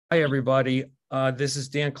Hi, everybody. This is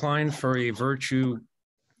Dan Klein for a Virtue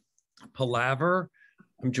Palaver.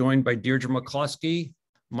 I'm joined by Deirdre McCloskey,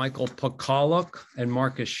 Michael Pakaluk, and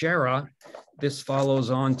Marcus Shera. This follows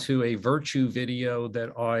on to a Virtue video that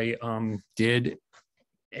I did,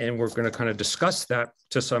 and we're going to kind of discuss that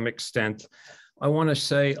to some extent. I want to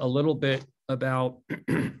say a little bit about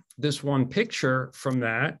this one picture from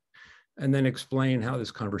that, and then explain how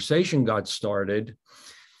this conversation got started.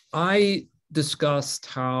 I discussed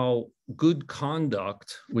how good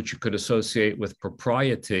conduct, which you could associate with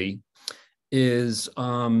propriety, is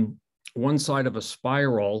one side of a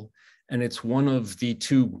spiral, and it's one of the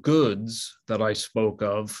two goods that I spoke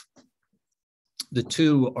of. The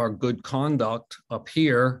two are good conduct up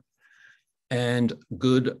here and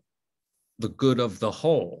the good of the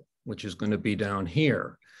whole, which is going to be down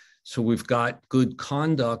here. So we've got good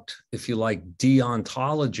conduct, if you like,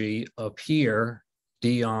 deontology up here.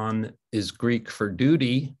 Deon is Greek for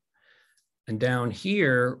duty. And down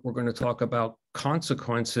here, we're going to talk about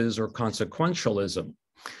consequences or consequentialism.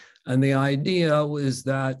 And the idea is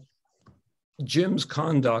that Jim's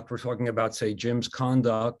conduct, we're talking about, say, Jim's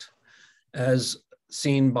conduct as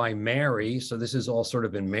seen by Mary, so this is all sort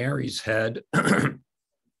of in Mary's head,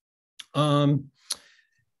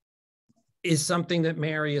 is something that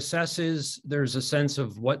Mary assesses. There's a sense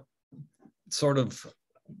of what sort of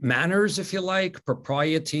manners, if you like,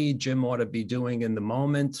 propriety Jim ought to be doing in the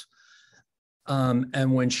moment.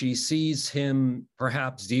 And when she sees him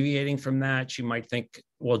perhaps deviating from that, she might think,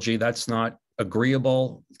 well, gee, that's not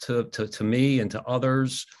agreeable to me and to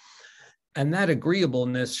others. And that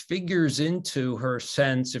agreeableness figures into her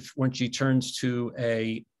sense when she turns to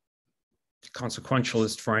a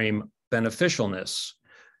consequentialist frame, beneficialness.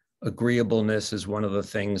 Agreeableness is one of the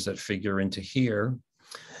things that figure into here.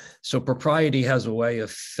 So propriety has a way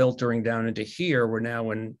of filtering down into here. We're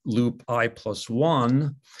now in loop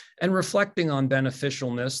I+1 and reflecting on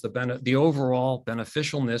beneficialness, the overall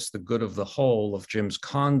beneficialness, the good of the whole of Jim's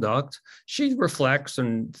conduct. She reflects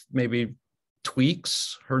and maybe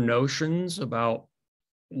tweaks her notions about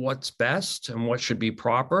what's best and what should be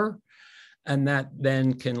proper. And that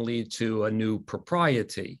then can lead to a new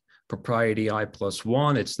propriety. Propriety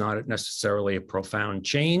I+1, it's not necessarily a profound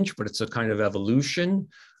change, but it's a kind of evolution.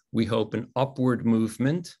 We hope an upward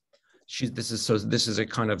movement. This is a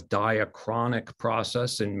kind of diachronic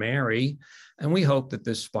process in Mary, and we hope that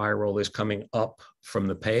this spiral is coming up from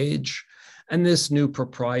the page. And this new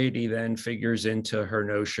propriety then figures into her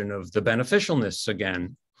notion of the beneficialness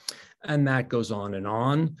again, and that goes on and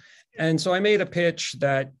on. And so I made a pitch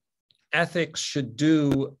that ethics should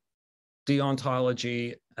do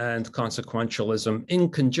deontology and consequentialism in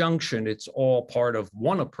conjunction. It's all part of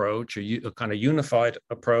one approach, a kind of unified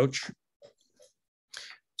approach.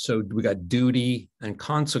 So we got duty and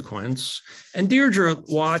consequence. And Deirdre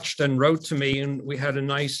watched and wrote to me, and we had a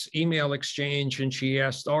nice email exchange, and she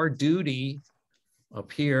asked, are duty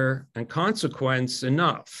up here and consequence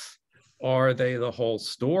enough? Are they the whole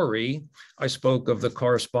story? I spoke of the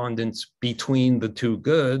correspondence between the two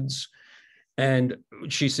goods, and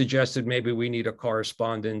she suggested maybe we need a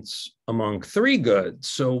correspondence among three goods.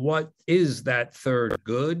 So what is that third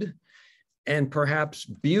good? And perhaps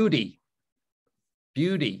beauty,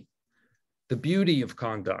 the beauty of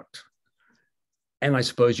conduct. And I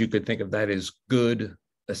suppose you could think of that as good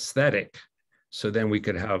aesthetic. So then we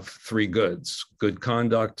could have three goods: good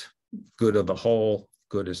conduct, good of the whole,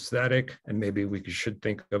 good aesthetic, and maybe we should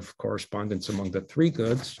think of correspondence among the three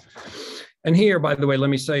goods. And here, by the way, let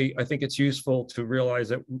me say, I think it's useful to realize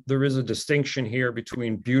that there is a distinction here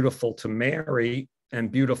between beautiful to Mary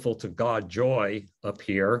and beautiful to God joy up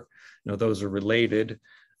here. Now, those are related,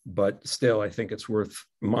 but still, I think it's worth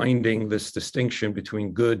minding this distinction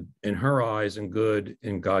between good in her eyes and good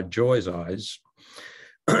in God joy's eyes.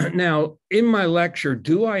 Now, in my lecture,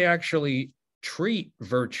 do I actually treat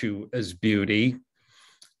virtue as beauty?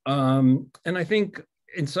 And I think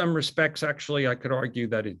in some respects, actually, I could argue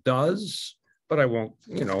that it does, but I won't,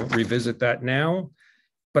 revisit that now.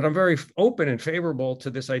 But I'm very open and favorable to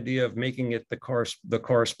this idea of making it the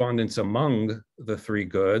correspondence among the three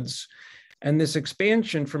goods. And this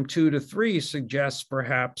expansion from 2 to 3 suggests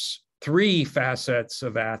perhaps three facets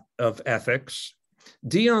of ethics: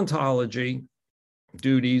 deontology,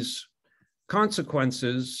 duties,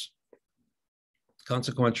 consequences,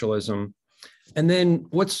 consequentialism, and then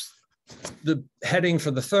what's the heading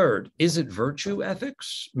for the third? Is it virtue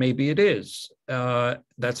ethics? Maybe it is.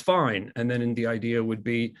 That's fine. And then the idea would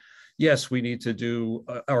be, yes, we need to do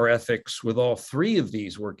our ethics with all three of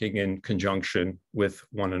these working in conjunction with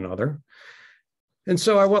one another. And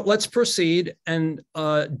so let's proceed. And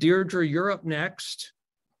Deirdre, you're up next.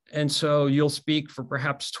 And so you'll speak for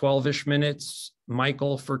perhaps 12-ish minutes,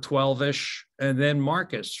 Michael for 12-ish, and then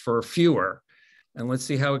Marcus for fewer. And let's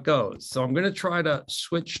see how it goes. So I'm going to try to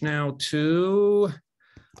switch now to,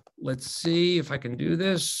 let's see if I can do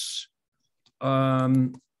this.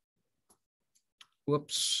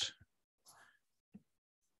 Whoops.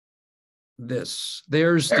 There's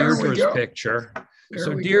Deirdre's picture.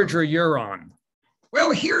 So Deirdre, you're on.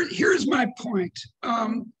 Well, here's my point.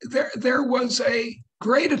 There was a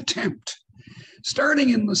great attempt starting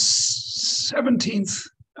in the 17th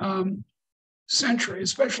century,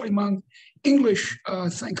 especially among English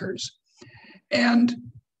thinkers, and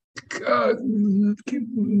coming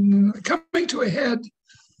to a head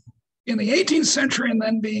in the 18th century and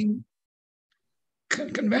then being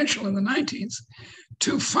conventional in the 19th,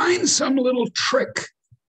 to find some little trick,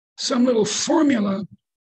 some little formula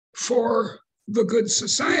for the good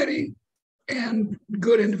society and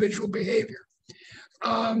good individual behavior.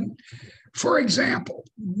 For example,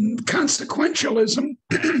 consequentialism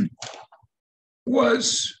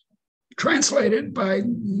was translated by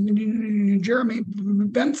Jeremy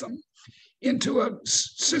Bentham into a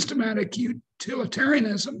systematic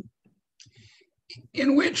utilitarianism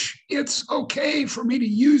in which it's okay for me to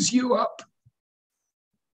use you up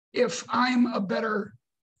if I'm a better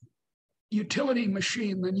utility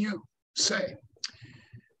machine than you, say.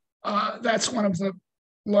 That's one of the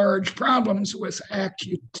large problems with act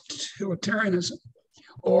utilitarianism.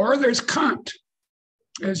 Or there's Kant,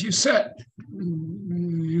 as you said,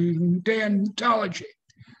 deontology.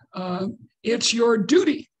 It's your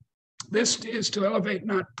duty. This is to elevate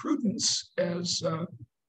not prudence, as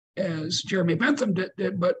Jeremy Bentham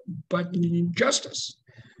did, but justice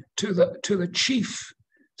to the chief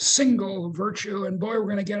single virtue. And boy, we're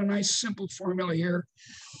going to get a nice simple formula here,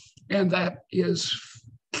 and that is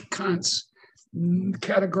Kant's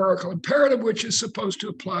categorical imperative, which is supposed to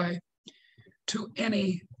apply to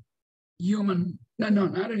any human,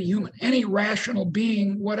 not any human, any rational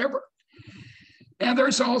being, whatever. And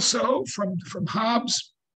there's also from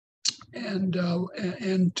Hobbes and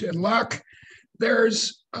Locke,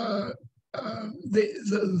 there's the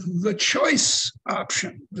choice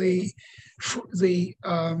option, the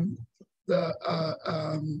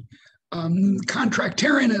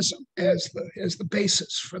contractarianism as the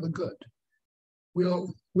basis for the good.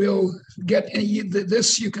 We'll get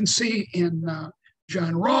this. You can see in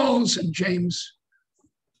John Rawls and James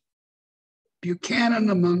Buchanan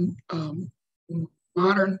among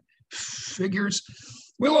modern figures.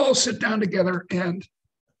 We'll all sit down together and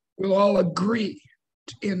we'll all agree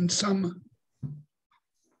in some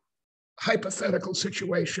hypothetical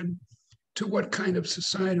situation to what kind of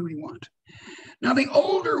society we want. Now, the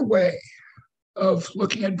older way of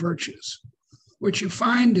looking at virtues, which you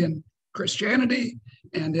find in Christianity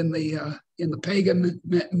and in the pagan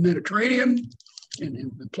Mediterranean, and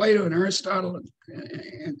in Plato and Aristotle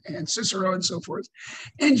and Cicero and so forth,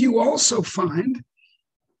 and you also find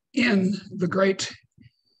in the great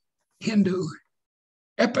Hindu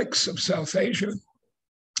epics of South Asia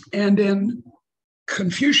and in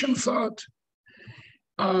Confucian thought,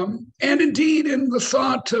 and indeed in the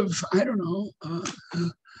thought of,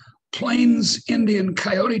 Plains Indian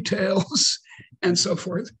coyote tales and so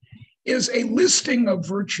forth, is a listing of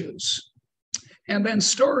virtues and then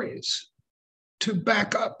stories to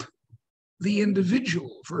back up the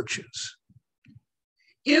individual virtues.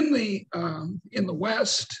 In the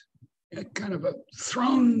West, kind of a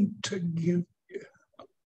thrown together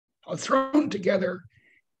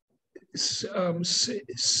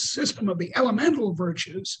system of the elemental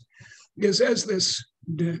virtues is, as this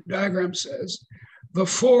diagram says, the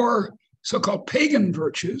four so-called pagan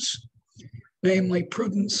virtues, namely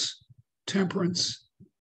prudence, temperance,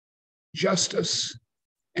 justice,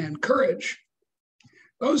 and courage.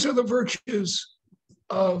 Those are the virtues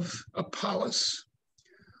of Apollos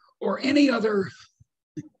or any other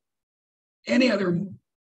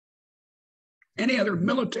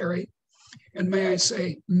military, and may I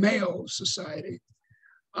say, male society.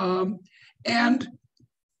 And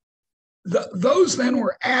those then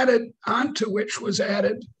were added, onto which was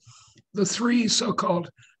added the three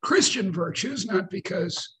so-called Christian virtues, not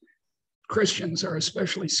because Christians are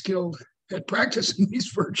especially skilled at practicing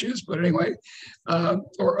these virtues, but anyway,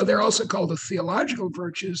 or they're also called the theological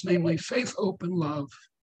virtues, namely faith, hope, and love.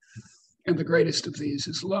 And the greatest of these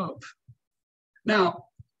is love. Now,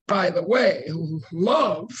 by the way,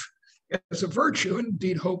 love as a virtue, and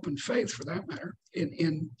indeed hope and faith for that matter,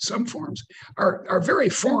 in some forms, are very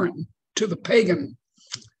foreign to the pagan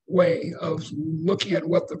way of looking at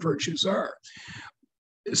what the virtues are.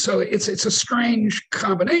 So it's a strange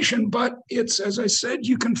combination, but it's, as I said,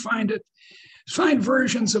 you can find it find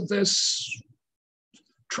versions of this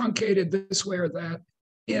truncated this way or that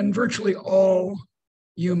in virtually all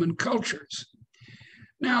human cultures.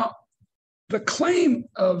 Now, the claim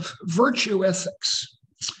of virtue ethics,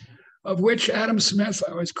 of which Adam Smith,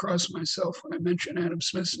 I always cross myself when I mention Adam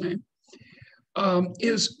Smith's name,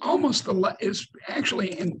 is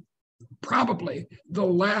actually probably the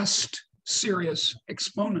last serious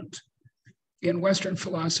exponent in Western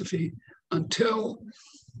philosophy until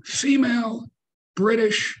female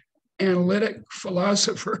British analytic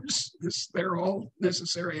philosophers, they're all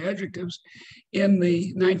necessary adjectives, in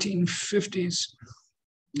the 1950s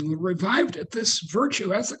revived it, this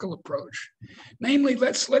virtue ethical approach. Namely,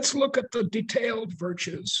 let's look at the detailed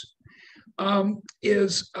virtues.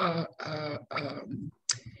 Is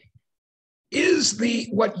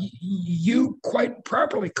what you quite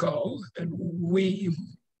properly call, and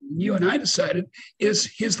you and I decided,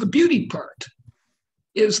 is the beauty part,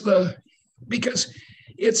 because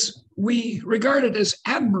we regard it as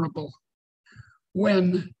admirable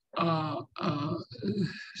when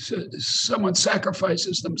someone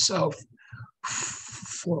sacrifices themselves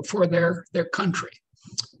for their country.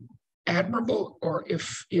 Admirable, or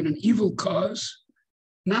if in an evil cause,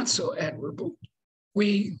 not so admirable.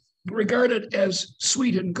 We regard it as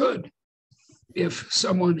sweet and good if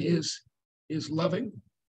someone is loving,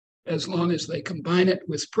 as long as they combine it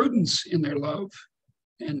with prudence in their love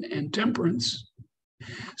and temperance.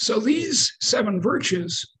 So these 7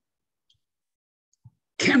 virtues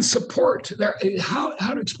can support how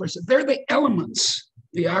to express it. They're the elements,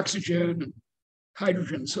 the oxygen and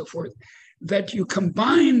hydrogen and so forth, that you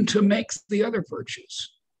combine to make the other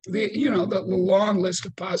virtues. The long list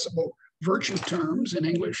of possible virtue terms in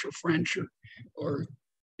English or French or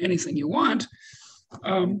anything you want.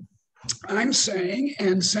 I'm saying,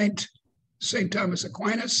 and Saint Thomas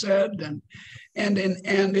Aquinas said, and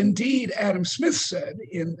indeed Adam Smith said,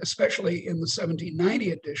 especially in the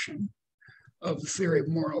 1790 edition of the Theory of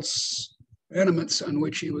Moral Sentiments, on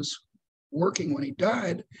which he was working when he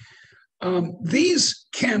died, these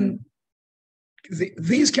can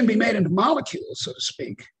be made into molecules, so to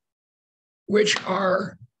speak, which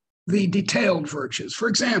are the detailed virtues. For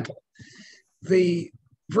example, the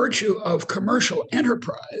virtue of commercial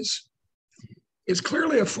enterprise is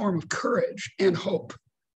clearly a form of courage and hope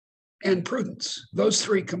and prudence, those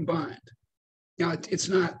 3 combined. Now, it's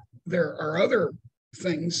not, there are other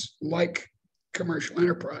things like commercial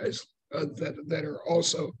enterprise that are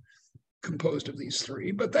also composed of these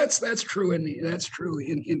 3, but that's true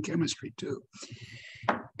in chemistry too.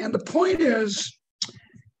 And the point is,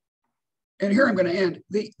 and here I'm going to end,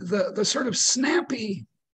 the sort of snappy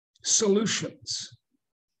solutions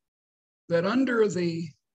that under the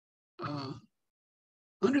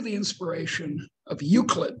inspiration of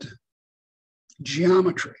Euclid,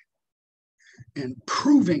 geometry, and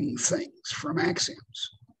proving things from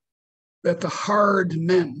axioms, that the hard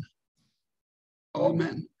men, all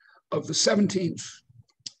men of the 17th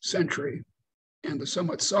century and the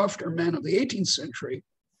somewhat softer men of the 18th century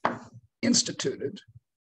instituted,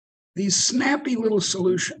 these snappy little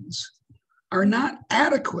solutions are not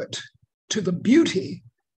adequate to the beauty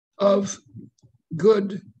of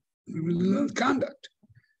good conduct,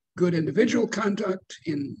 good individual conduct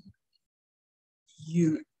in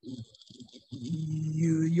your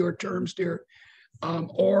terms, dear,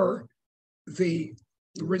 or the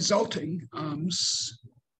resulting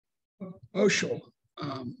social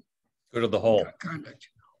good of the whole conduct.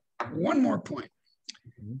 One more point.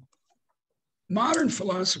 Modern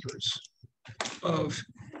philosophers of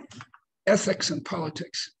ethics and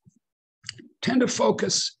politics tend to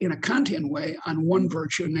focus in a Kantian way on one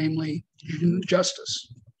virtue, namely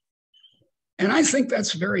justice. And I think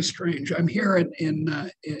that's very strange. I'm here at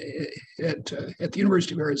the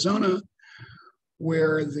University of Arizona,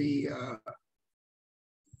 where the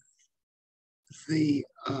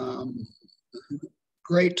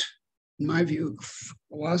great, in my view,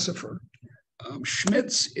 philosopher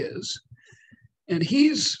Schmitz is. And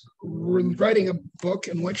he's writing a book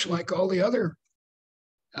in which, like all the other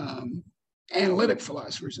analytic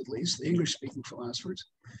philosophers, at least, the English-speaking philosophers,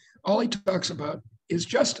 all he talks about is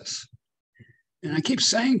justice. And I keep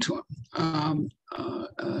saying to him,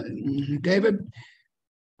 David,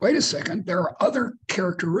 wait a second, there are other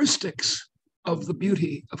characteristics of the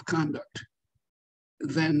beauty of conduct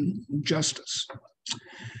than justice.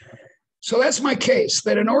 So that's my case,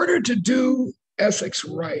 that in order to do ethics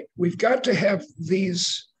right, we've got to have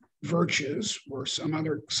these virtues or some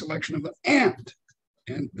other selection of them, and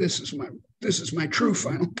this is my true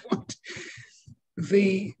final point.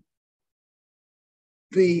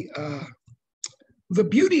 The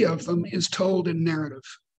beauty of them is told in narrative.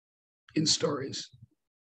 in stories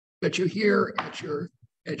that you hear at your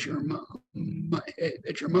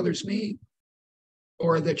mother's knee,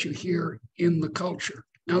 or that you hear in the culture.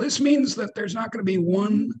 Now, this means that there's not going to be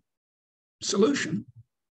one solution.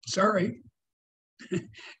 Sorry.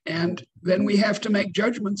 And then we have to make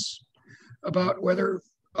judgments about whether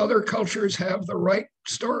other cultures have the right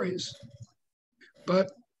stories.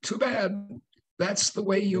 But too bad, that's the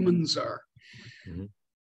way humans are. Mm-hmm.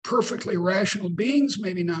 Perfectly rational beings,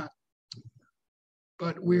 maybe not,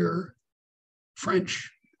 but we're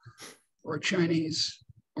French or Chinese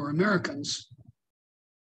or Americans,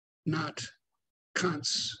 not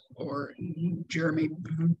Kant's or Jeremy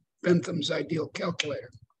Bentham's ideal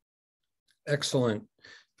calculator. Excellent.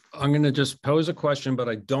 I'm going to just pose a question, but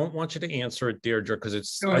I don't want you to answer it, Deirdre, because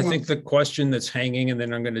it's, I think the question that's hanging, and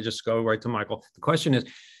then I'm going to just go right to Michael. The question is,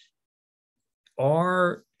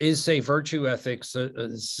 say, virtue ethics,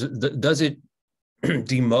 does it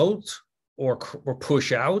demote or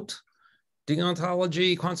push out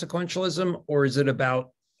deontology, consequentialism, or is it about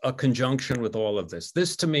a conjunction with all of this?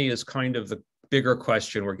 This, to me, is kind of the bigger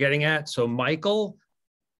question we're getting at. So, Michael?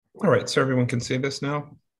 All right, so everyone can see this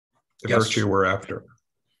now? The yes. Virtue we're after.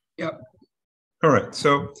 Yep. All right,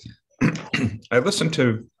 so I listened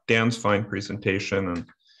to Dan's fine presentation and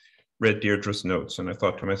read Deirdre's notes, and I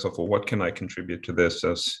thought to myself, well, what can I contribute to this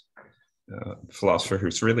as a philosopher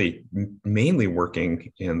who's really mainly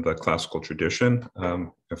working in the classical tradition?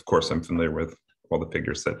 Of course, I'm familiar with all the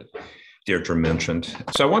figures that Deirdre mentioned.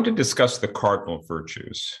 So I want to discuss the cardinal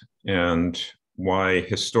virtues and why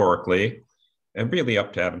historically, and really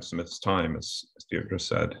up to Adam Smith's time, as Deirdre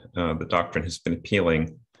said, the doctrine has been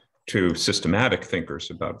appealing to systematic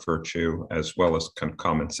thinkers about virtue as well as kind of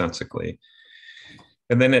commonsensically.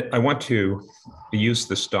 And then I want to use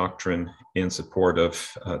this doctrine in support of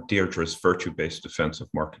Deirdre's virtue-based defense of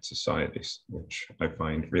market societies, which I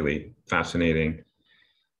find really fascinating.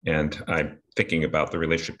 And I'm thinking about the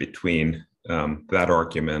relationship between that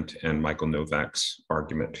argument and Michael Novak's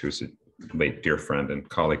argument, who's a late dear friend and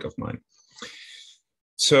colleague of mine.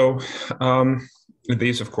 So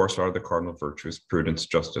these, of course, are the cardinal virtues: prudence,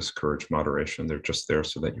 justice, courage, moderation. They're just there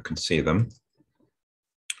so that you can see them.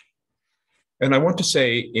 And I want to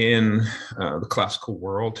say in the classical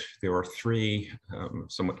world, there are three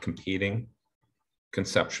somewhat competing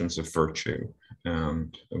conceptions of virtue.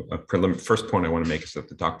 And first point I want to make is that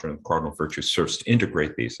the doctrine of cardinal virtues serves to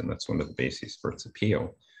integrate these, and that's one of the bases for its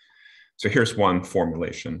appeal. So here's one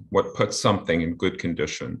formulation: what puts something in good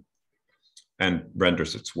condition and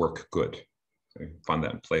renders its work good. So you find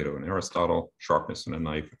that in Plato and Aristotle. Sharpness in a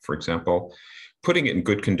knife, for example. Putting it in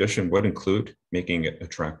good condition would include making it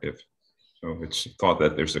attractive. So it's thought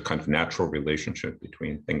that there's a kind of natural relationship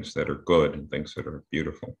between things that are good and things that are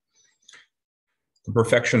beautiful. The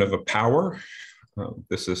perfection of a power.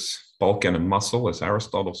 This is bulk and a muscle, as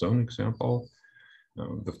Aristotle's own example.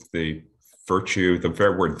 The virtue, the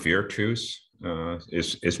very word virtus,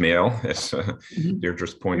 is male, as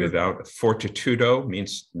Deirdre's pointed out. Fortitudo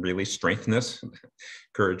means really strengthness.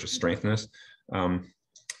 Courage is strengthness. I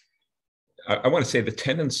want to say the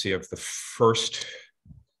tendency of the first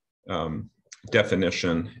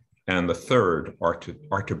definition and the third are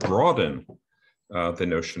to broaden the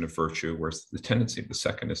notion of virtue, whereas the tendency of the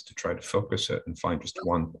second is to try to focus it and find just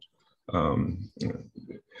one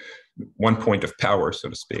point of power, so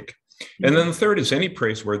to speak. And then the third is any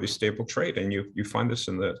praiseworthy stable trait. And you find this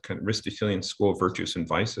in the kind of Aristotelian school of virtues and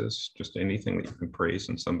vices. Just anything that you can praise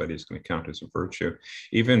and somebody is going to count as a virtue.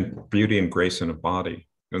 Even beauty and grace in a body.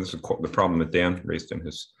 And this is the problem that Dan raised in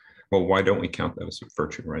his, well, why don't we count that as a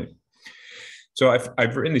virtue, right? So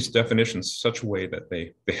I've written these definitions in such a way that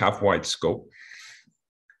they have wide scope.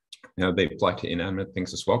 Now they apply to inanimate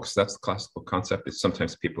things as well, because that's the classical concept. Is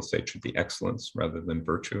sometimes people say it should be excellence rather than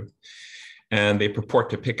virtue. And they purport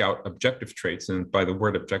to pick out objective traits. And by the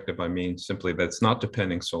word objective, I mean simply that it's not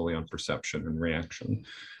depending solely on perception and reaction.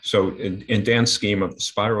 So in Dan's scheme of the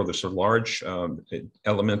spiral, there's a large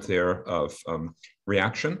element there of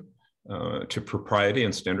reaction to propriety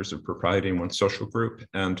and standards of propriety in one social group.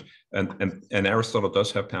 And Aristotle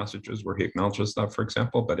does have passages where he acknowledges that, for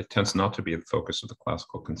example, but it tends not to be the focus of the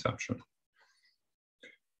classical conception.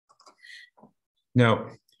 Now,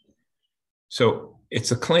 so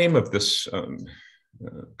it's a claim of this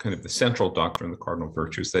kind of the central doctrine of the cardinal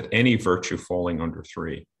virtues that any virtue falling under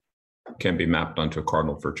three can be mapped onto a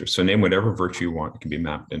cardinal virtue. So name whatever virtue you want, it can be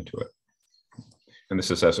mapped into it. And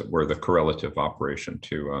this is, as it were, the correlative operation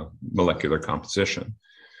to molecular composition.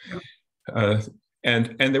 Yeah.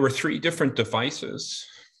 And there were three different devices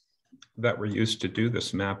that were used to do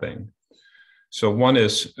this mapping. So one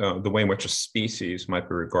is the way in which a species might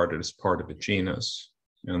be regarded as part of a genus.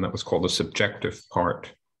 and that was called the subjective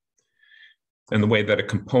part. And the way that a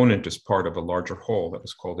component is part of a larger whole, that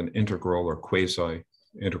was called an integral or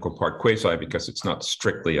quasi-integral part. Quasi because it's not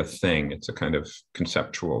strictly a thing, it's a kind of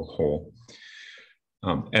conceptual whole.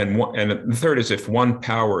 And the third is if one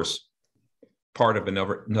powers part of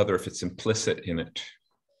another if it's implicit in it.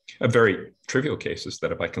 A very trivial case is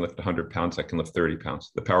that if I can lift 100 pounds, I can lift 30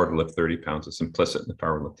 pounds. The power to lift 30 pounds is implicit in the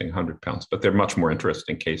power of lifting 100 pounds. But there are much more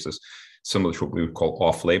interesting cases, similar to what we would call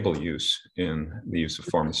off-label use in the use of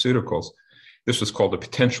pharmaceuticals. This was called a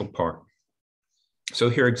potential part. So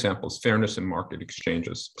here are examples: fairness in market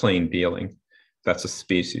exchanges, plain dealing. That's a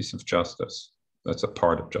species of justice. That's a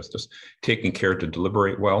part of justice. Taking care to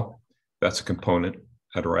deliberate well. That's a component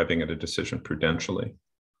at arriving at a decision prudentially.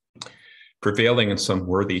 Prevailing in some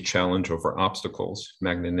worthy challenge over obstacles,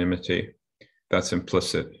 magnanimity, that's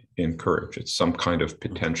implicit in courage. It's some kind of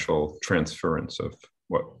potential transference of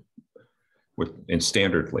what would in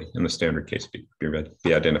the standard case,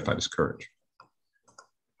 be identified as courage.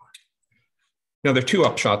 Now, there are two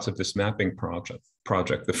upshots of this mapping project.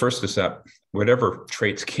 The first is that whatever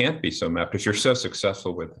traits can't be so mapped, if you're so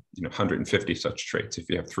successful with 150 such traits, if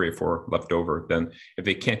you have 3 or 4 left over, then if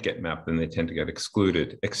they can't get mapped, then they tend to get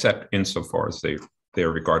excluded, except insofar as they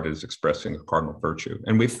are regarded as expressing a cardinal virtue.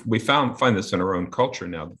 And we find this in our own culture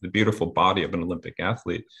now, that the beautiful body of an Olympic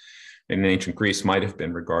athlete in ancient Greece might have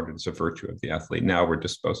been regarded as a virtue of the athlete. Now we're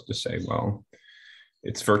disposed to say, well,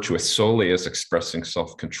 it's virtuous solely as expressing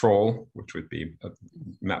self-control, which would be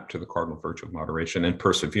mapped to the cardinal virtue of moderation, and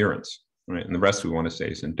perseverance, right? And the rest we want to say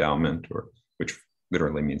is endowment, which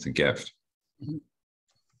literally means a gift. Mm-hmm.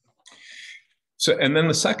 So, and then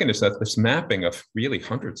the second is that this mapping of really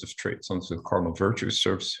hundreds of traits onto the cardinal virtues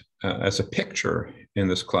serves as a picture in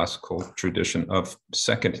this classical tradition of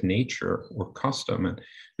second nature or custom. And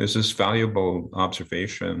there's this valuable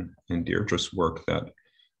observation in Deirdre's work that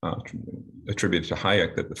attributed to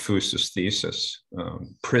Hayek, that the Fus's thesis,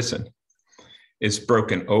 prison, is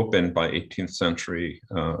broken open by 18th century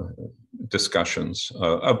discussions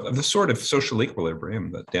of the sort of social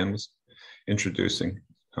equilibrium that Dan was introducing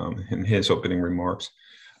in his opening remarks.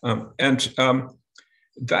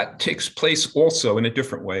 That takes place also in a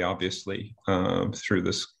different way, obviously, through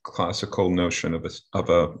this classical notion of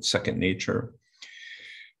a second nature.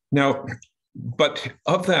 Now, but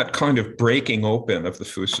of that kind of breaking open of the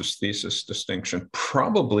Fus's thesis distinction,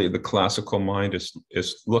 probably the classical mind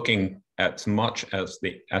is looking as much as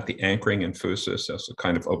at the anchoring in Fus's as a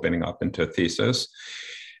kind of opening up into thesis,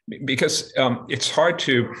 because it's hard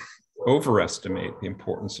to overestimate the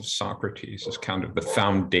importance of Socrates as kind of the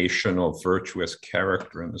foundational virtuous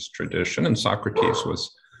character in this tradition. And Socrates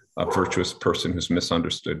was a virtuous person who's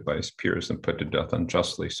misunderstood by his peers and put to death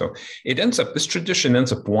unjustly. So this tradition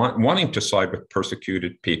ends up wanting to side with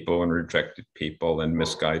persecuted people and rejected people and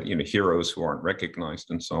misguided, heroes who aren't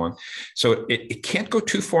recognized and so on. So it can't go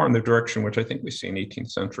too far in the direction which I think we see in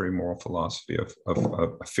 18th century moral philosophy of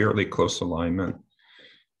a fairly close alignment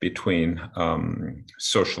between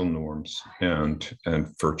social norms and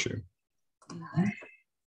virtue. Mm-hmm.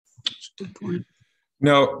 That's a good point.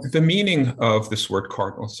 Now, the meaning of this word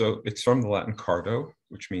cardinal, so it's from the Latin cardo,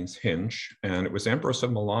 which means hinge, and it was Ambrose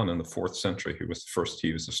of Milan in the 4th century who was the first to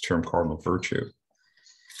use this term cardinal virtue.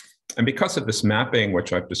 And because of this mapping,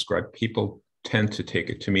 which I've described, people tend to take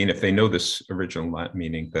it to mean, if they know this original Latin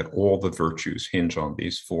meaning, that all the virtues hinge on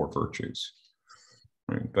these 4 virtues.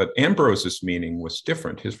 Right? But Ambrose's meaning was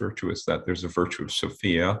different. His virtue is that there's a virtue of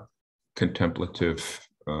Sophia, contemplative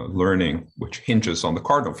learning, which hinges on the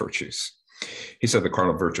cardinal virtues. He said the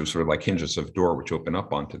cardinal virtues were like hinges of door which open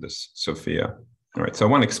up onto this Sophia. All right, so I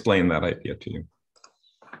want to explain that idea to you.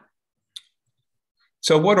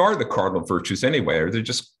 So what are the cardinal virtues anyway? Are they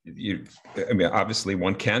just, obviously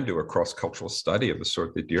one can do a cross-cultural study of the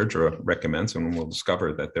sort that Deirdre recommends, and we'll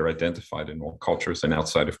discover that they're identified in all cultures and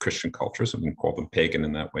outside of Christian cultures, and we can call them pagan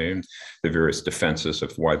in that way, and the various defenses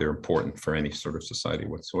of why they're important for any sort of society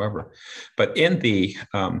whatsoever. But in the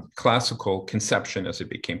classical conception, as it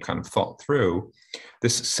became kind of thought through,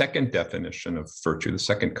 this second definition of virtue, the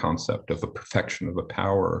second concept of the perfection of a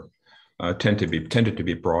power, tended to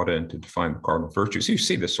be brought in to define the cardinal virtues. You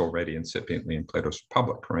see this already incipiently in Plato's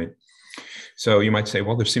Republic, right? So you might say,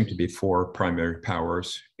 well, there seem to be 4 primary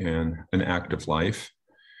powers in an active life,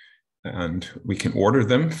 and we can order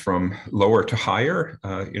them from lower to higher.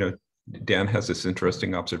 Dan has this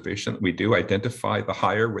interesting observation that we do identify the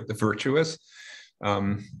higher with the virtuous.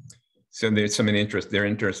 So there's some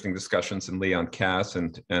interesting discussions in Leon Cass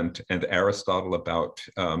and Aristotle about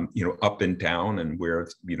up and down, and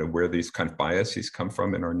where these kind of biases come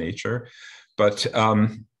from in our nature. But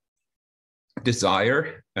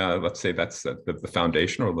desire, let's say that's the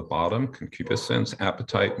foundation or the bottom. Concupiscence,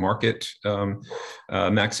 appetite, market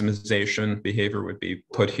maximization behavior would be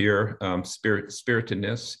put here.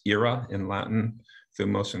 Spiritedness, ira in Latin,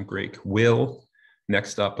 thumos in Greek, will,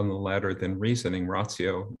 next up on the ladder, then reasoning,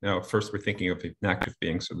 ratio. Now, first we're thinking of an active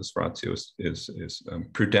being, so this ratio is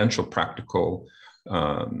prudential, practical,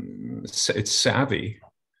 it's savvy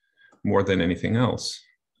more than anything else.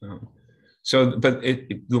 But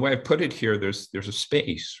the way I put it here, there's a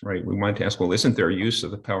space, right? We might ask, well, isn't there a use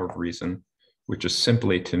of the power of reason, which is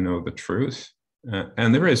simply to know the truth?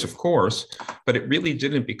 And there is, of course, but it really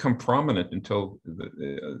didn't become prominent until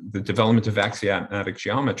the development of axiomatic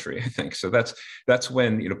geometry, I think. So that's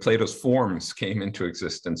when Plato's forms came into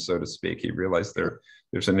existence, so to speak. He realized there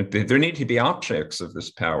need to be objects of this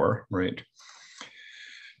power, right?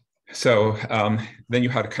 So then you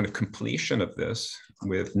had a kind of completion of this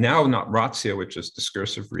with now not ratio, which is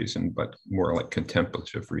discursive reason, but more like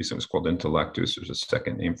contemplative reason. It's called intellectus. There's a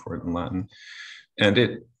second name for it in Latin. And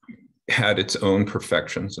it had its own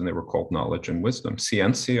perfections, and they were called knowledge and wisdom.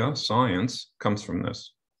 Scientia, science, comes from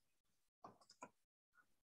this.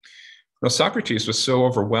 Now, Socrates was so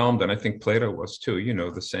overwhelmed, and I think Plato was too,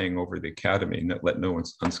 the saying over the academy, let no one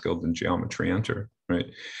unskilled in geometry enter, right?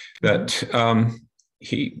 That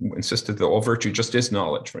he insisted that all virtue just is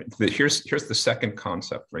knowledge, right? Here's the second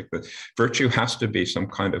concept, right? That virtue has to be some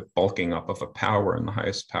kind of bulking up of a power, and the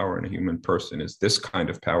highest power in a human person is this kind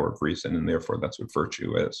of power of reason, and therefore that's what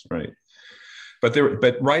virtue is, right? But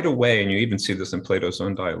right away, and you even see this in Plato's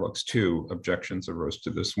own dialogues too, objections arose to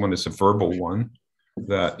this. One is a verbal one,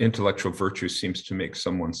 that intellectual virtue seems to make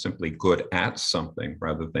someone simply good at something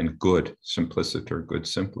rather than good simplicity or good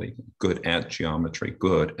simply, good at geometry,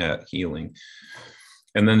 good at healing.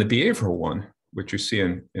 And then the behavioral one, which you see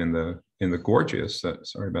in the Gorgias,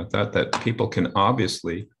 sorry about that people can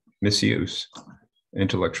obviously misuse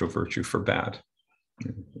intellectual virtue for bad.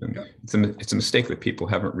 And it's a mistake that people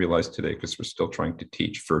haven't realized today because we're still trying to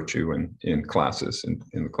teach virtue in classes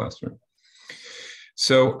in the classroom.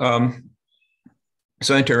 So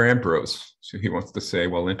Senator Ambrose, so he wants to say,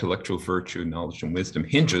 well, intellectual virtue, knowledge, and wisdom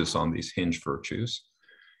hinges on these hinge virtues.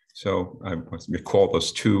 So I recall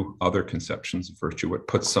those two other conceptions of virtue: what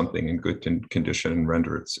puts something in good condition and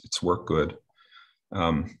render its work good,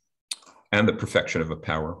 and the perfection of a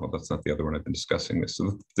power. Well, that's not the other one I've been discussing this.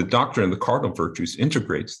 So the doctrine of the cardinal virtues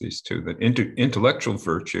integrates these two, that intellectual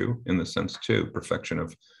virtue, in the sense too, perfection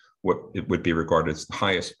of what it would be regarded as the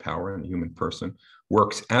highest power in a human person,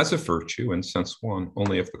 works as a virtue in sense one,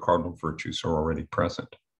 only if the cardinal virtues are already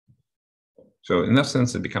present. So in that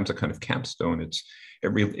sense, it becomes a kind of capstone.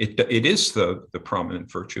 It is the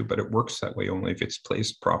prominent virtue, but it works that way only if it's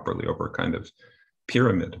placed properly over a kind of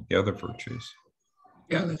pyramid of the other virtues.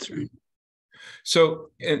 Yeah, that's right.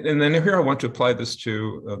 So, and then here I want to apply this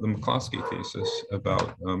to the McCloskey thesis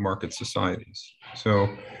about market societies.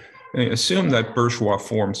 So assume that bourgeois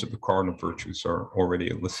forms of the cardinal virtues are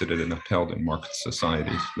already elicited and upheld in market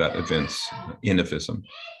societies. That evince innovism.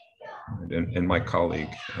 And my colleague,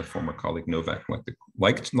 a former colleague, Novak,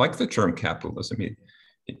 liked the term capitalism. He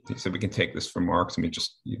said we can take this from Marx. I mean,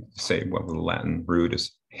 just say, well, the Latin root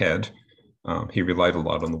is head. He relied a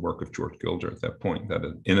lot on the work of George Gilder at that point, that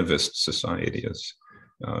an innovist society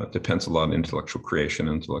depends a lot on intellectual creation,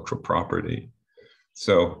 intellectual property.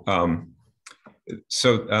 So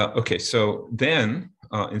then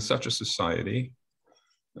in such a society,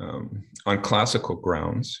 on classical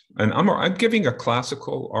grounds, and I'm giving a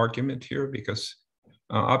classical argument here because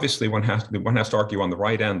obviously one has to argue on the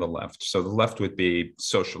right and the left. So the left would be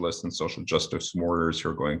socialists and social justice warriors who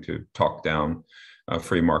are going to talk down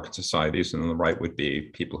free market societies, and then the right would be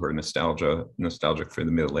people who are nostalgic for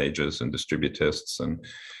the Middle Ages and distributists and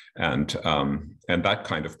that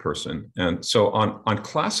kind of person. And so on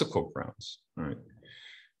classical grounds, right,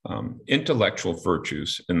 intellectual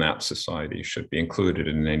virtues in that society should be included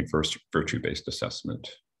in any virtue-based assessment,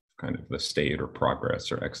 kind of the state or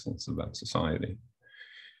progress or excellence of that society.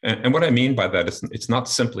 And what I mean by that is it's not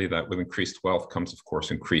simply that with increased wealth comes, of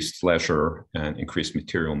course, increased leisure and increased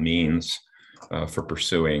material means for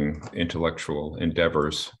pursuing intellectual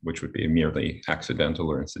endeavors, which would be a merely accidental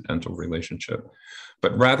or incidental relationship.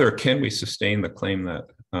 But rather, can we sustain the claim that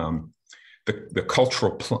the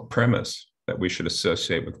cultural premise that we should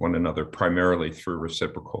associate with one another primarily through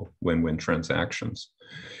reciprocal win-win transactions?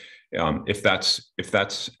 If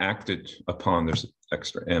that's acted upon, there's an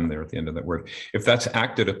extra M there at the end of that word. If that's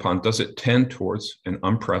acted upon, does it tend towards an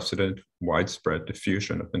unprecedented, widespread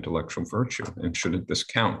diffusion of intellectual virtue? And shouldn't this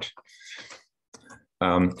count?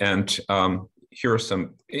 here are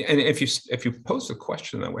some, and if you pose the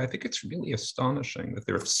question that way, I think it's really astonishing that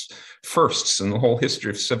there are firsts in the whole history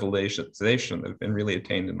of civilization that have been really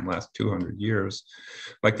attained in the last 200 years,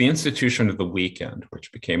 like the institution of the weekend,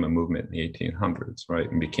 which became a movement in the 1800s, right,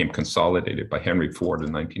 and became consolidated by Henry Ford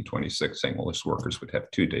in 1926, saying all his workers would have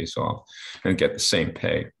 2 days off and get the same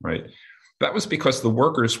pay, right? That was because the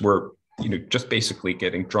workers were, just basically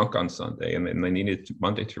getting drunk on Sunday, and they needed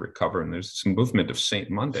Monday to recover. And there's this movement of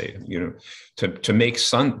Saint Monday, to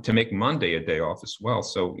make Monday a day off as well.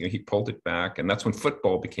 So he pulled it back, and that's when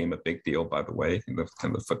football became a big deal. By the way, and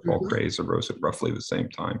the football craze arose at roughly the same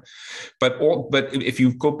time. But if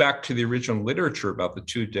you go back to the original literature about the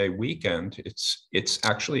 2-day weekend, it's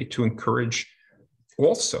actually to encourage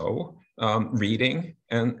also reading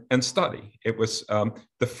and study. It was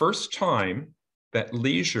the first time that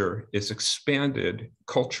leisure is expanded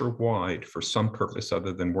culture-wide for some purpose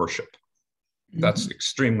other than worship. That's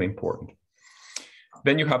extremely important.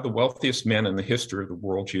 Then you have the wealthiest man in the history of the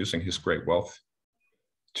world using his great wealth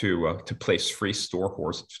to place free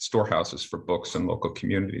storehouses for books in local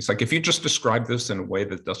communities. Like, if you just describe this in a way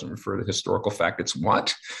that doesn't refer to historical fact, it's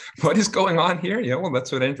what is going on here? Yeah, well,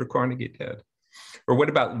 that's what Andrew Carnegie did. Or what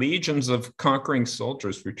about legions of conquering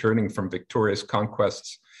soldiers returning from victorious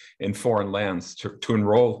conquests in foreign lands to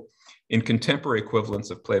enroll in contemporary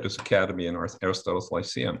equivalents of Plato's Academy and Aristotle's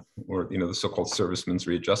Lyceum, or the so-called Servicemen's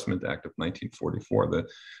Readjustment Act of 1944,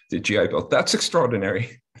 the GI Bill. That's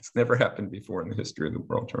extraordinary. It's never happened before in the history of the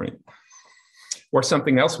world, right? Or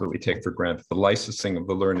something else that we take for granted, the licensing of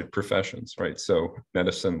the learned professions, right? So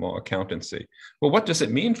medicine, law, accountancy. Well, what does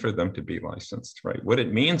it mean for them to be licensed, right? What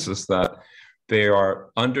it means is that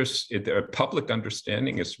their public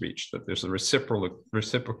understanding is reached, that there's a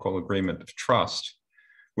reciprocal agreement of trust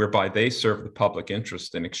whereby they serve the public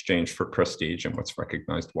interest in exchange for prestige and what's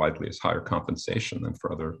recognized widely as higher compensation than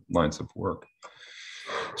for other lines of work.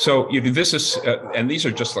 So this is, and these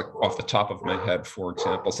are just like off the top of my head, 4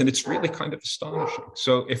 examples, and it's really kind of astonishing.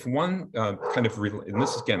 So if one and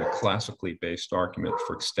this is again a classically based argument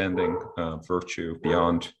for extending virtue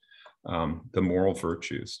beyond the moral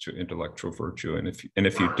virtues to intellectual virtue, and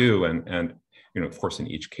if you do, and of course, in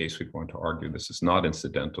each case, we'd want to argue this is not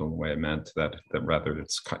incidental in the way I meant, that rather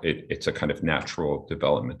it's a kind of natural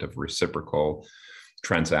development of reciprocal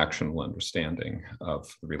transactional understanding of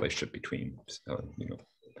the relationship between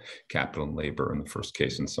capital and labor in the first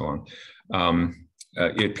case, and so on.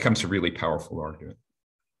 It becomes a really powerful argument.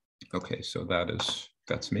 Okay, so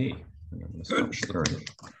that's me.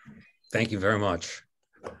 Thank you very much.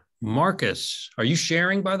 Marcus, are you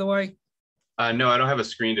sharing, by the way? No, I don't have a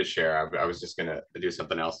screen to share. I was just going to do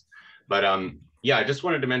something else. But yeah, I just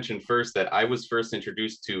wanted to mention first that I was first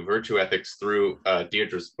introduced to virtue ethics through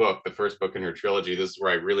Deirdre's book, the first book in her trilogy. This is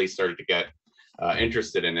where I really started to get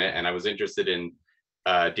interested in it. And I was interested in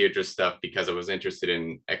Deirdre's stuff because I was interested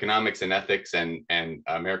in economics and ethics and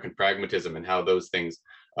American pragmatism and how those things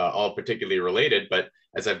all particularly related. But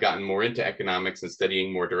as I've gotten more into economics and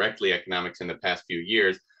studying more directly economics in the past few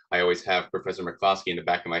years, I always have Professor McCloskey in the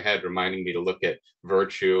back of my head reminding me to look at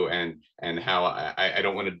virtue and how I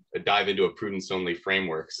don't want to dive into a prudence-only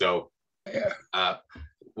framework. So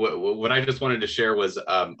what I just wanted to share was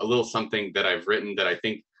a little something that I've written that I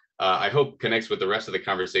think I hope connects with the rest of the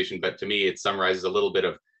conversation, but to me, it summarizes a little bit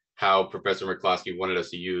of how Professor McCloskey wanted us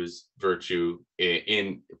to use virtue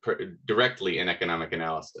directly in economic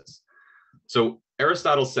analysis. So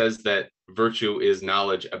Aristotle says that virtue is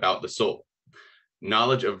knowledge about the soul.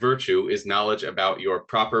 Knowledge of virtue is knowledge about your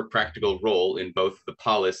proper practical role in both the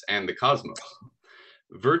polis and the cosmos.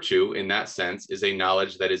 Virtue, in that sense, is a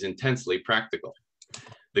knowledge that is intensely practical.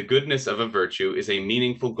 The goodness of a virtue is a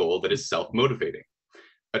meaningful goal that is self-motivating.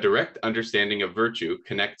 A direct understanding of virtue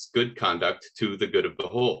connects good conduct to the good of the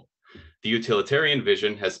whole. The utilitarian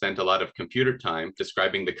vision has spent a lot of computer time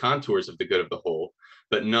describing the contours of the good of the whole,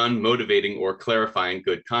 but none motivating or clarifying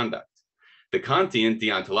good conduct. The Kantian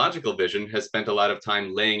deontological vision has spent a lot of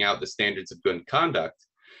time laying out the standards of good conduct,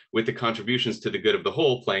 with the contributions to the good of the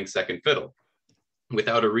whole playing second fiddle.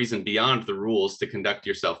 Without a reason beyond the rules to conduct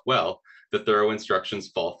yourself well, the thorough instructions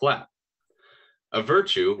fall flat. A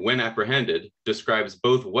virtue, when apprehended, describes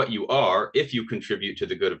both what you are if you contribute to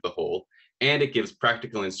the good of the whole, and it gives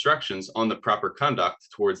practical instructions on the proper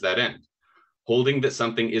conduct towards that end. Holding that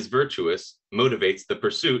something is virtuous motivates the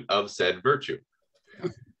pursuit of said virtue.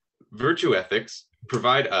 Virtue ethics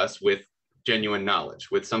provide us with genuine knowledge,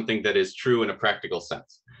 with something that is true in a practical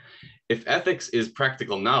sense. If ethics is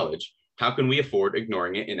practical knowledge, how can we afford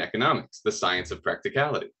ignoring it in economics, the science of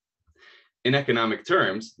practicality? In economic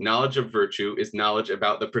terms, knowledge of virtue is knowledge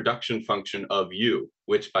about the production function of you,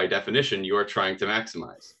 which by definition you are trying to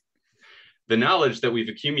maximize. The knowledge that we've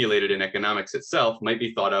accumulated in economics itself might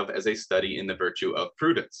be thought of as a study in the virtue of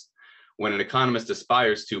prudence. When an economist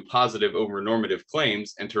aspires to positive over normative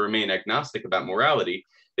claims and to remain agnostic about morality,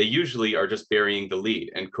 they usually are just burying the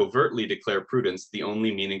lead and covertly declare prudence the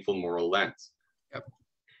only meaningful moral lens. Yep.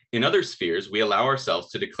 In other spheres, we allow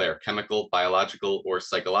ourselves to declare chemical, biological, or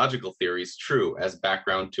psychological theories true as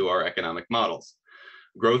background to our economic models.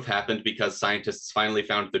 Growth happened because scientists finally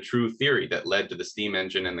found the true theory that led to the steam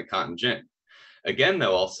engine and the cotton gin. Again,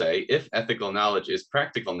 though, I'll say, if ethical knowledge is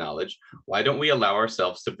practical knowledge, why don't we allow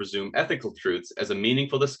ourselves to presume ethical truths as a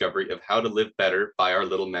meaningful discovery of how to live better by our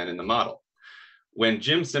little men in the model? When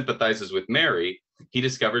Jim sympathizes with Mary, he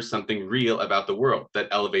discovers something real about the world that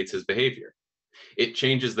elevates his behavior. It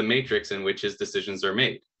changes the matrix in which his decisions are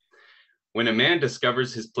made. When a man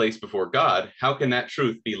discovers his place before God, how can that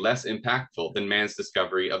truth be less impactful than man's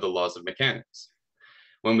discovery of the laws of mechanics?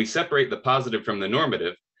 When we separate the positive from the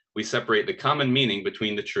normative, we separate the common meaning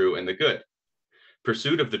between the true and the good.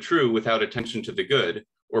 Pursuit of the true without attention to the good,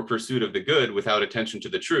 or pursuit of the good without attention to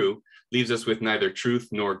the true, leaves us with neither truth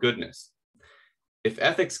nor goodness. If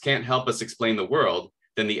ethics can't help us explain the world,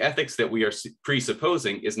 then the ethics that we are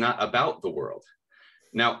presupposing is not about the world.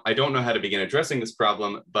 Now, I don't know how to begin addressing this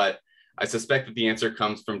problem, but I suspect that the answer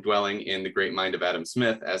comes from dwelling in the great mind of Adam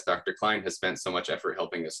Smith, as Dr. Klein has spent so much effort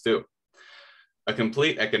helping us do. A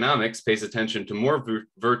complete economics pays attention to more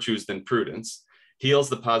virtues than prudence, heals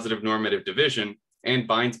the positive normative division, and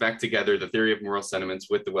binds back together the theory of moral sentiments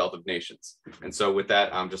with the wealth of nations. And so with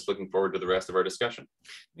that, I'm just looking forward to the rest of our discussion.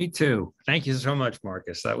 Me too. Thank you so much,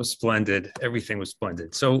 Marcus. That was splendid. Everything was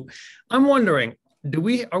splendid. So I'm wondering,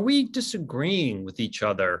 are we disagreeing with each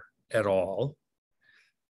other at all?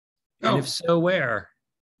 No. And if so, where?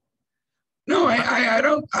 No, I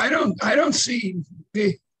don't see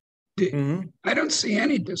I don't see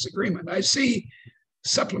any disagreement. I see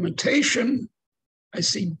supplementation. I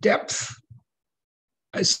see depth.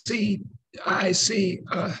 I see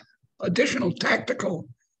additional tactical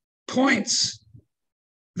points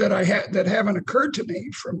that haven't occurred to me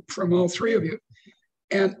from all three of you,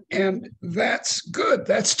 and that's good.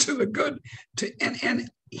 That's to the good. And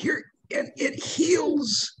it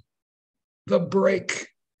heals the break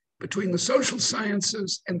between the social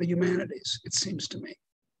sciences and the humanities. It seems to me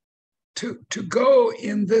to go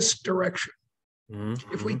in this direction.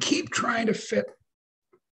 Mm-hmm. If we keep trying to fit,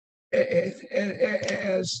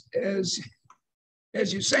 as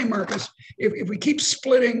you say, Marcus, if we keep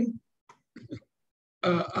splitting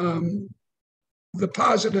the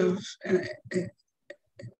positive and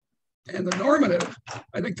the normative,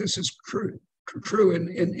 I think this is true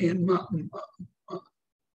in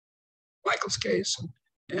Michael's case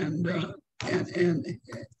and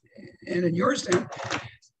in yours, Dan.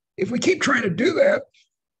 If we keep trying to do that,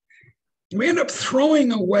 we end up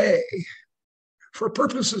throwing away, for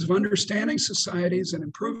purposes of understanding societies and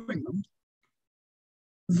improving them,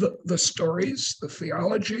 the stories, the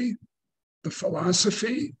theology, the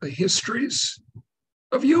philosophy, the histories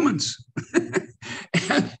of humans.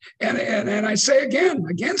 and I say again,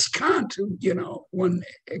 against Kant, who one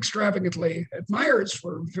extravagantly admires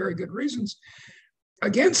for very good reasons,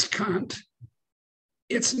 against Kant,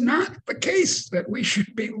 it's not the case that we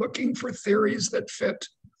should be looking for theories that fit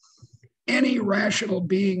any rational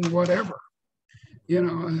being, whatever.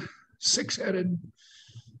 A six-headed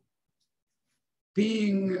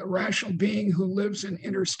being, a rational being who lives in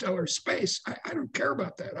interstellar space. I don't care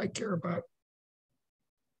about that. I care about,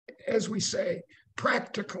 as we say,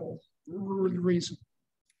 practical reason.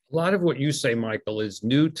 A lot of what you say, Michael, is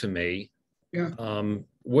new to me. Yeah.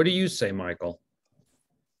 What do you say, Michael?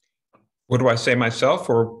 What do I say myself,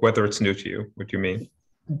 or whether it's new to you? What do you mean?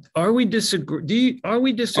 Are we disagreeing? Oh, are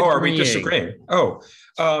we disagreeing? Oh,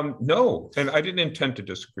 no. And I didn't intend to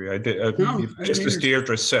disagree. I did. Just as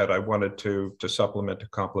Deirdre said, I wanted to supplement, to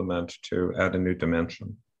complement, to add a new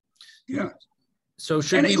dimension. Yeah. So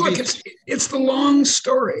should we look, it's the long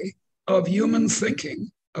story of human thinking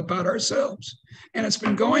about ourselves. And it's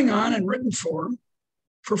been going on in written form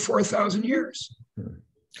for 4,000 years.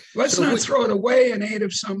 Let's not throw it away in aid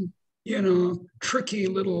of some, tricky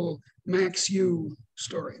little Max U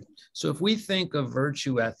story. So if we think of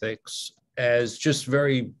virtue ethics as just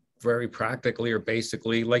very, very practically or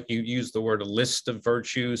basically, like you use the word, a list of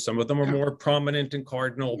virtues, some of them are more prominent and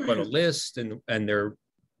cardinal, but a list, and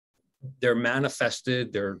they're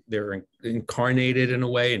manifested, they're incarnated in a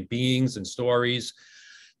way in beings and stories.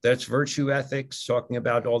 That's virtue ethics, talking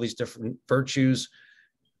about all these different virtues.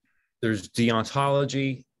 There's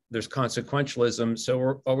deontology, there's consequentialism.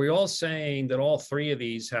 So are we all saying that all three of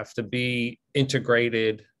these have to be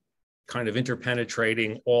integrated, kind of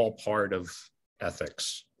interpenetrating, all part of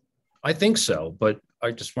ethics? I think so, but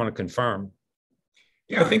I just want to confirm.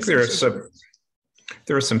 Yeah, I think there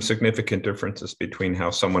are some significant differences between how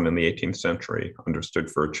someone in the 18th century understood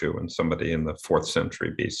virtue and somebody in the 4th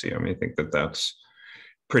century BC. I mean, I think that that's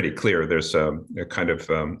pretty clear. There's a kind of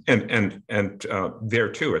there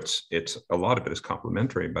too. It's a lot of it is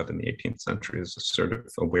complementary, but in the 18th century is a sort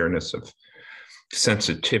of awareness of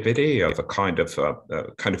sensitivity, of a kind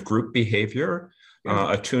of group behavior.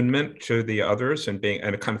 Attunement to the others and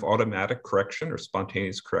a kind of automatic correction or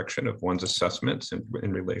spontaneous correction of one's assessments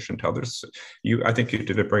in relation to others. I think you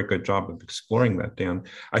did a very good job of exploring that, Dan.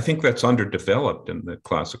 I think that's underdeveloped in the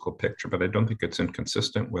classical picture, but I don't think it's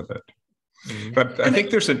inconsistent with it. Mm-hmm. But I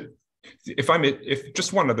think there's if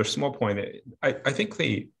just one other small point, I think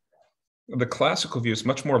the classical view is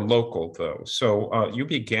much more local, though. So you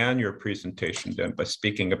began your presentation, Dan, by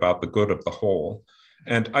speaking about the good of the whole.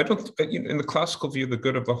 And I don't, in the classical view, the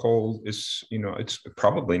good of the whole is, it's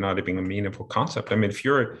probably not even a meaningful concept. I mean, if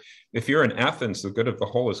you're in Athens, the good of the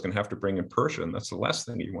whole is going to have to bring in Persia, and that's the last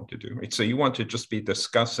thing you want to do. Right? So you want to just be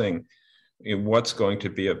discussing what's going to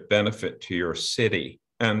be a benefit to your city.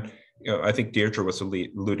 And I think Deirdre was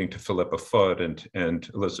alluding to Philippa Foot and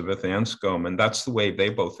Elizabeth Anscombe, and that's the way they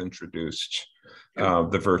both introduced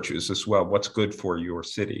the virtues as well. What's good for your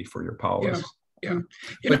city, for your polis. Yeah.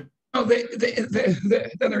 Then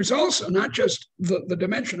there's also not just the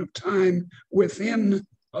dimension of time within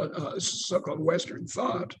so-called Western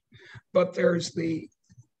thought, but there's the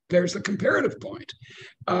comparative point.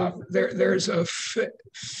 There's a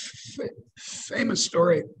famous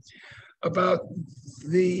story about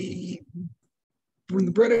the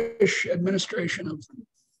British administration of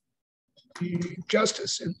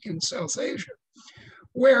justice in South Asia,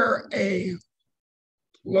 where a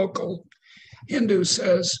local Hindu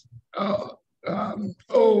says,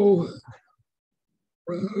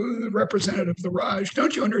 representative of the Raj,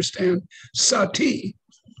 don't you understand sati,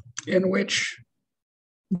 in which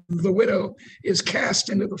the widow is cast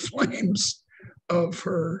into the flames of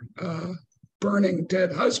her burning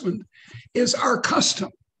dead husband, is our custom.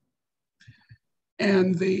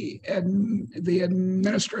 And the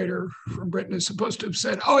administrator from Britain is supposed to have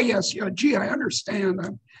said, oh yes, gee, I understand.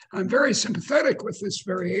 I'm very sympathetic with this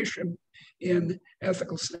variation in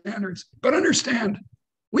ethical standards. But understand,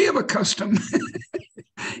 we have a custom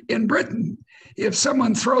in Britain. If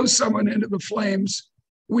someone throws someone into the flames,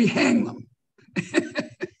 we hang them.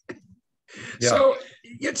 Yeah. So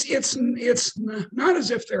it's not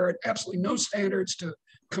as if there are absolutely no standards to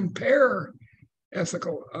compare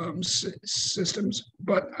ethical systems,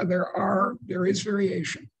 but there is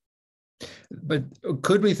variation. But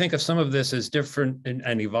could we think of some of this as different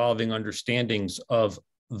and evolving understandings of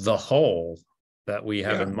the whole that we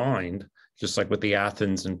have in mind, just like with the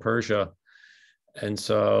Athens and Persia? And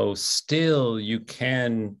so still you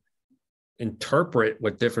can interpret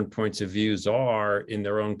what different points of views are in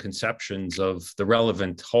their own conceptions of the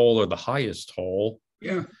relevant whole or the highest whole.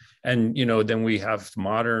 Yeah. And, then we have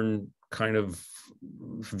modern kind of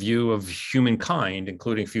view of humankind,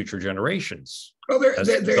 including future generations. Well,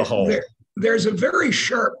 there's a very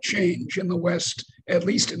sharp change in the West, at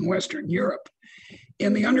least in Western Europe,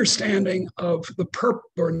 in the understanding of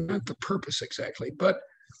not the purpose exactly, but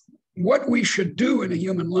what we should do in a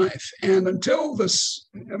human life. And until the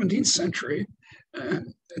 17th century,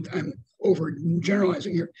 I'm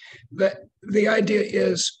overgeneralizing here, that the idea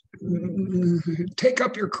is take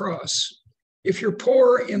up your cross. If you're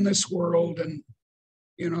poor in this world and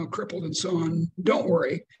crippled and so on, don't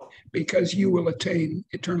worry, because you will attain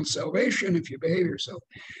eternal salvation if you behave yourself.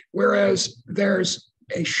 Whereas there's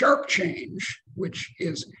a sharp change, which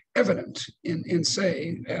is evident in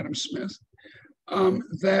say, Adam Smith,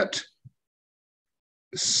 that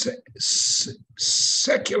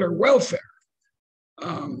secular welfare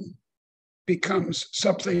becomes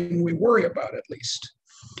something we worry about, at least.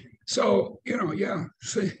 So,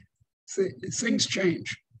 things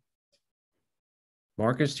change.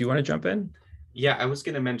 Marcus, do you want to jump in? Yeah, I was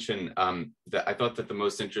going to mention that I thought that the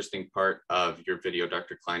most interesting part of your video,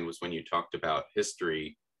 Dr. Klein, was when you talked about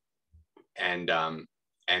history and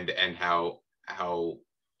how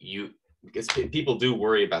you, because people do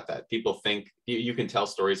worry about that. People think you can tell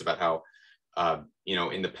stories about how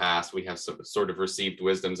in the past we have sort of received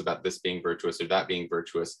wisdoms about this being virtuous or that being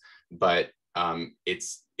virtuous, but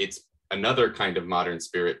it's another kind of modern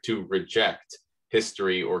spirit to reject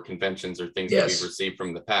history or conventions or things that we've received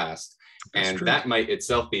from the past. That's and true. That might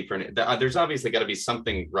itself be, there's obviously got to be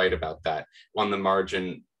something right about that. On the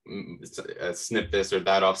margin, snip this or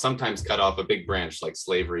that off, sometimes cut off a big branch like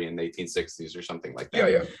slavery in the 1860s or something like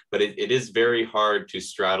that. Yeah. But it is very hard to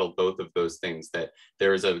straddle both of those things, that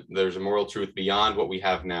there's a moral truth beyond what we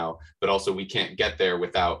have now, but also we can't get there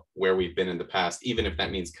without where we've been in the past, even if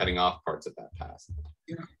that means cutting off parts of that past.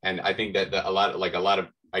 Yeah. And I think that a lot of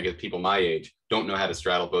I guess people my age don't know how to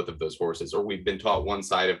straddle both of those forces, or we've been taught one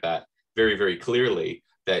side of that very, very clearly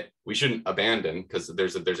that we shouldn't abandon, because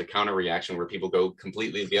there's a counter reaction where people go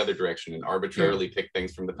completely the other direction and arbitrarily pick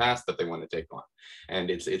things from the past that they want to take on. And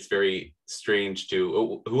it's very strange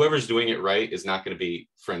to, whoever's doing it right is not going to be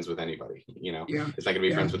friends with anybody, you know. Yeah. It's not going to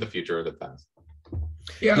be friends with the future or the past.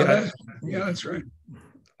 That's right.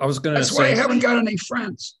 I was going to say, that's why I haven't got any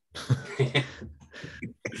friends.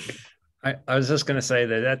 I was just going to say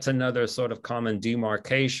that that's another sort of common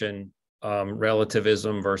demarcation,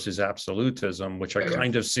 relativism versus absolutism, which I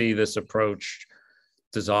kind of see this approach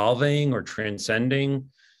dissolving or transcending.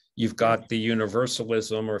 You've got the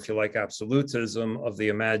universalism, or if you like, absolutism of the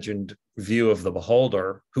imagined view of the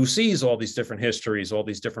beholder, who sees all these different histories, all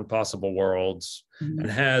these different possible worlds,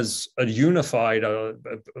 and has a unified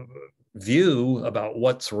view about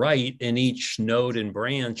what's right in each node and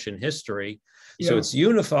branch in history. So it's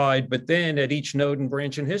unified, but then at each node and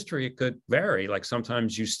branch in history, it could vary. Like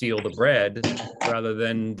sometimes you steal the bread rather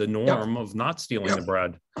than the norm of not stealing the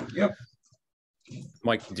bread. Yep.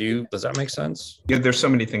 Mike, does that make sense? Yeah, there's so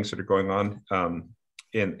many things that are going on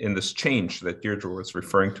in this change that Deirdre was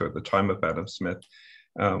referring to at the time of Adam Smith.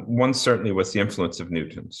 One certainly was the influence of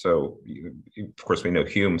Newton. So, of course, we know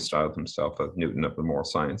Hume styled himself as Newton of the moral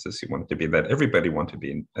sciences. He wanted to be that. Everybody wanted to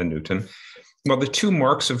be a Newton. Well, the two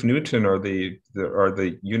marks of Newton are the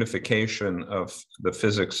unification of the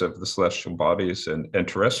physics of the celestial bodies and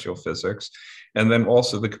terrestrial physics, and then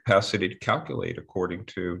also the capacity to calculate according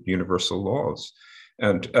to universal laws.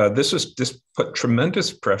 And this put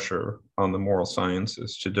tremendous pressure on the moral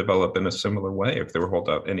sciences to develop in a similar way if they were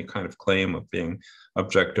hold out any kind of claim of being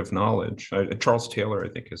objective knowledge. Charles Taylor, I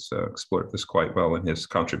think, has explored this quite well in his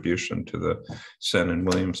contribution to the Sen and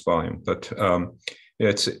Williams volume. But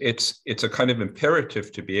it's a kind of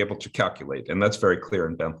imperative to be able to calculate, and that's very clear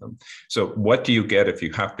in Bentham. So what do you get if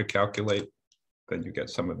you have to calculate? Then you get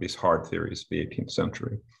some of these hard theories of the 18th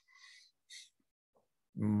century.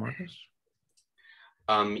 Marcus?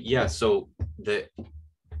 So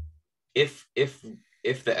if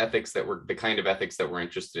the ethics the kind of ethics that we're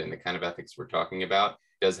interested in, the kind of ethics we're talking about,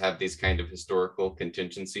 does have these kind of historical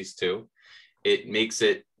contingencies too, it makes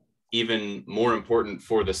it even more important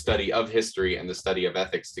for the study of history and the study of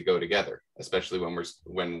ethics to go together, especially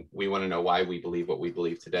when we want to know why we believe what we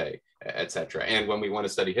believe today, etc. And when we want to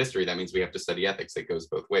study history, that means we have to study ethics. It goes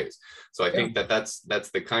both ways. So I think that's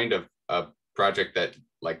the kind of project that,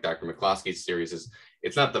 like Dr. McCloskey's series is.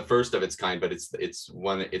 It's not the first of its kind, but it's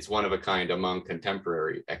one of a kind among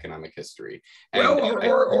contemporary economic history. And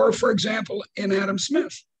or for example, in Adam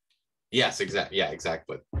Smith. Yes, exactly. Yeah,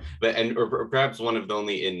 exactly. But or perhaps one of the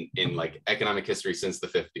only in like economic history since the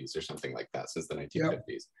 50s or something like that, since the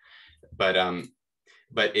 1950s. But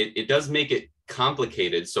it does make it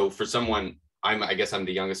complicated. So for someone, I guess I'm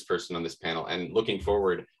the youngest person on this panel, and looking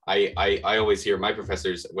forward, I always hear my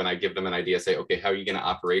professors, when I give them an idea, say, okay, how are you going to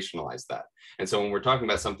operationalize that? And so when we're talking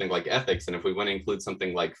about something like ethics, and if we want to include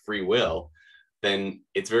something like free will, then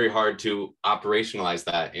it's very hard to operationalize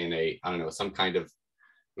that in some kind of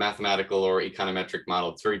mathematical or econometric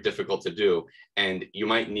model. It's very difficult to do. And you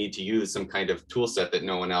might need to use some kind of tool set that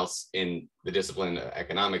no one else in the discipline of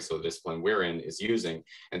economics, or the discipline we're in, is using.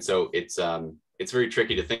 And so it's very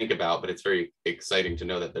tricky to think about, but it's very exciting to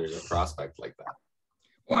know that there's a prospect like that.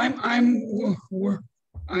 Well,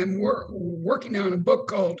 I'm working on a book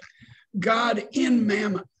called God in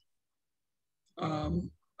Mammon,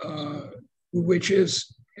 which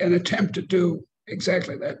is an attempt to do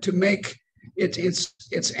exactly that, to make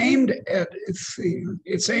it's aimed at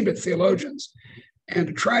theologians, and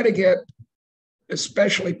to try to get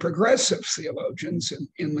especially progressive theologians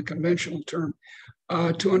in the conventional term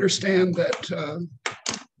to understand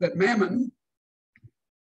that mammon,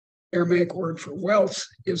 Aramaic word for wealth,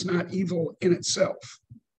 is not evil in itself,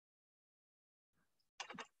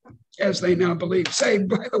 as they now believe. Say,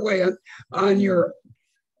 by the way, on your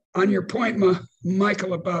point,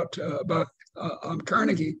 Michael, about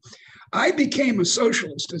Carnegie, I became a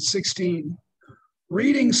socialist at 16,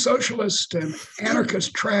 reading socialist and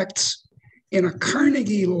anarchist tracts in a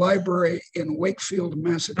Carnegie library in Wakefield,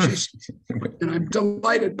 Massachusetts. And I'm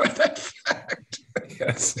delighted by that fact.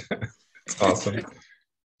 Yes, it's awesome.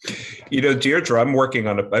 Deirdre,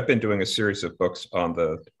 I've been doing a series of books on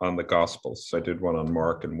the Gospels. I did one on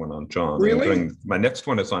Mark and one on John. Really? My next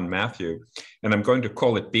one is on Matthew, and I'm going to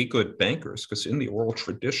call it "Be Good Bankers," because in the oral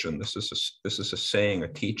tradition, this is a saying, a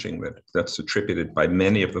teaching that's attributed by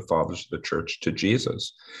many of the fathers of the church to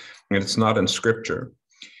Jesus, and it's not in Scripture.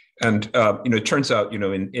 And it turns out,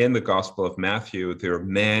 in the Gospel of Matthew, there are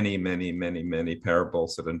many, many, many, many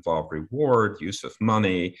parables that involve reward, use of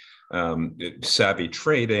money, savvy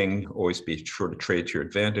trading. Always be sure to trade to your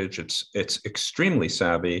advantage. It's extremely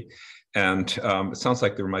savvy, and it sounds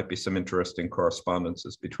like there might be some interesting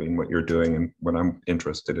correspondences between what you're doing and what I'm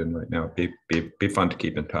interested in right now. It'd be fun to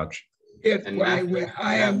keep in touch.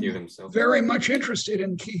 I am very much interested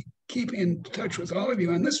in keeping in touch with all of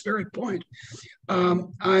you on this very point.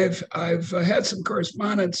 I've had some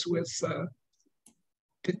correspondence with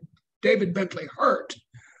David Bentley Hart,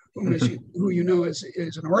 who you know is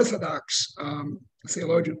an Orthodox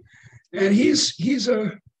theologian, and he's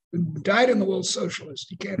a dyed-in-the-wool socialist.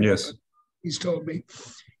 He can't. Yes. He's told me,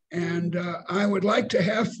 and I would like to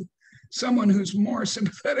have someone who's more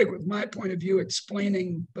sympathetic with my point of view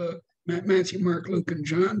explaining the Matthew, Mark, Luke, and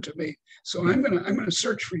John to me. So I'm gonna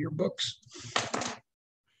search for your books.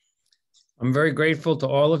 I'm very grateful to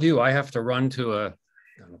all of you. I have to run to an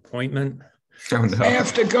appointment. Oh, no. I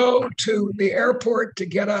have to go to the airport to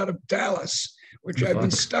get out of Dallas, which I've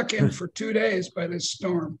been stuck in for 2 days by this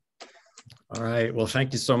storm. All right. Well,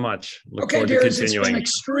 thank you so much. Look Okay, forward to Deirdre, it's continuing. been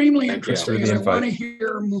extremely interesting, and I want to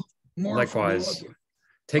hear more. Likewise. From all of you.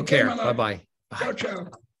 Take care. Bye-bye. Ciao, ciao.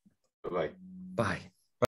 Bye-bye. Bye.